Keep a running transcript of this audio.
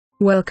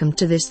Welcome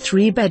to this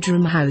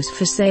 3-bedroom house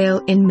for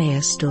sale in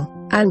Meyersdal,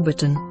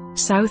 Alberton,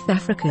 South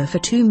Africa for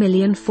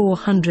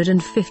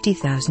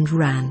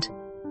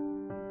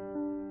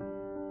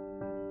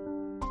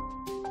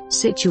R2,450,000.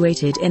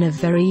 Situated in a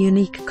very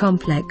unique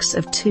complex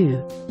of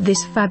two,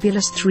 this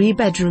fabulous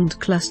 3-bedroomed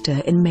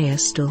cluster in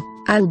Meyersdal,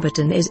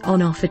 Alberton is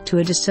on offer to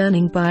a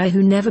discerning buyer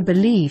who never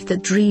believed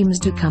that dreams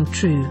do come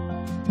true.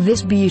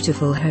 This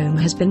beautiful home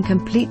has been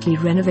completely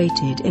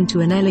renovated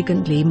into an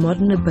elegantly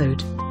modern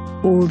abode.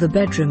 All the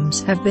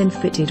bedrooms have been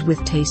fitted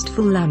with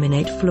tasteful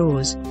laminate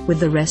floors, with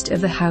the rest of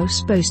the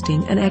house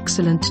boasting an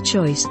excellent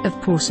choice of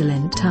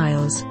porcelain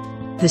tiles.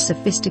 The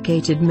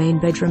sophisticated main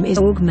bedroom is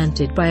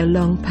augmented by a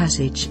long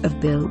passage of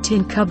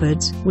built-in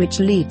cupboards, which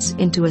leads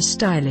into a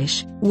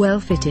stylish,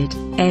 well-fitted,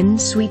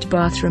 en-suite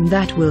bathroom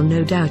that will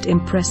no doubt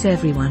impress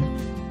everyone.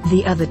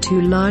 The other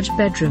two large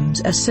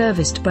bedrooms are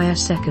serviced by a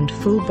second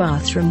full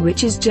bathroom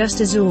which is just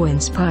as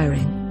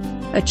awe-inspiring.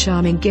 A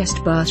charming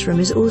guest bathroom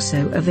is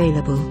also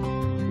available.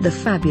 The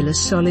fabulous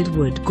solid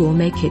wood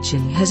gourmet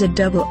kitchen has a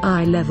double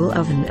eye-level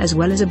oven as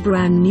well as a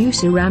brand new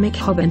ceramic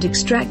hob and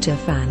extractor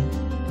fan.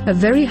 A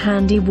very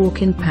handy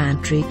walk-in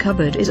pantry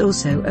cupboard is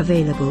also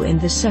available in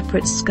the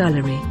separate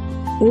scullery.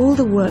 All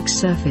the work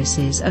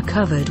surfaces are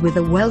covered with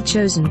a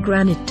well-chosen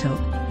granite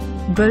top.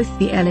 Both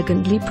the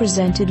elegantly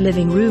presented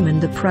living room and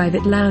the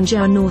private lounge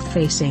are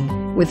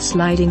north-facing, with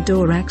sliding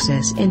door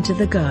access into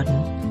the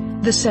garden.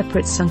 The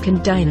separate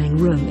sunken dining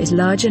room is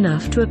large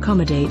enough to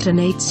accommodate an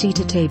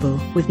 8-seater table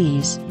with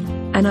ease.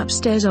 An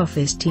upstairs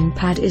office team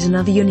pad is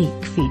another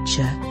unique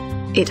feature.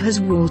 It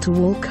has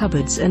wall-to-wall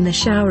cupboards and the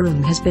shower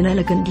room has been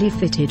elegantly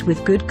fitted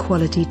with good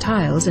quality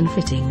tiles and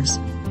fittings.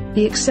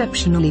 The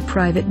exceptionally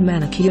private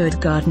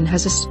manicured garden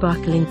has a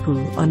sparkling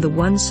pool on the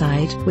one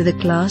side with a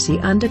classy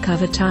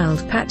undercover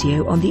tiled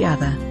patio on the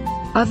other.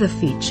 Other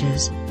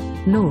features: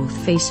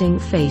 north-facing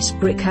face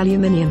brick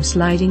aluminium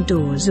sliding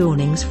doors,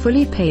 awnings,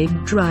 fully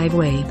paved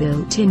driveway,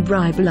 built-in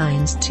bribe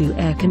lines, 2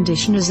 air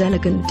conditioners,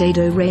 elegant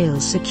dado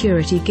rails,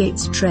 security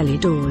gates, trolley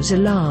doors,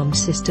 alarm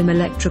system,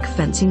 electric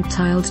fencing,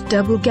 tiled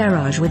double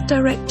garage with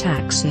direct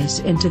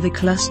access into the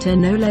cluster,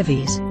 no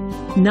levies.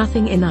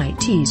 Nothing in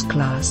IT's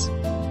class.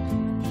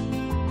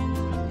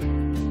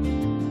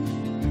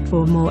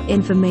 For more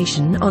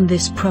information on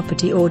this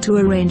property or to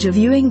arrange a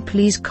viewing,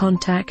 please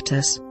contact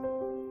us.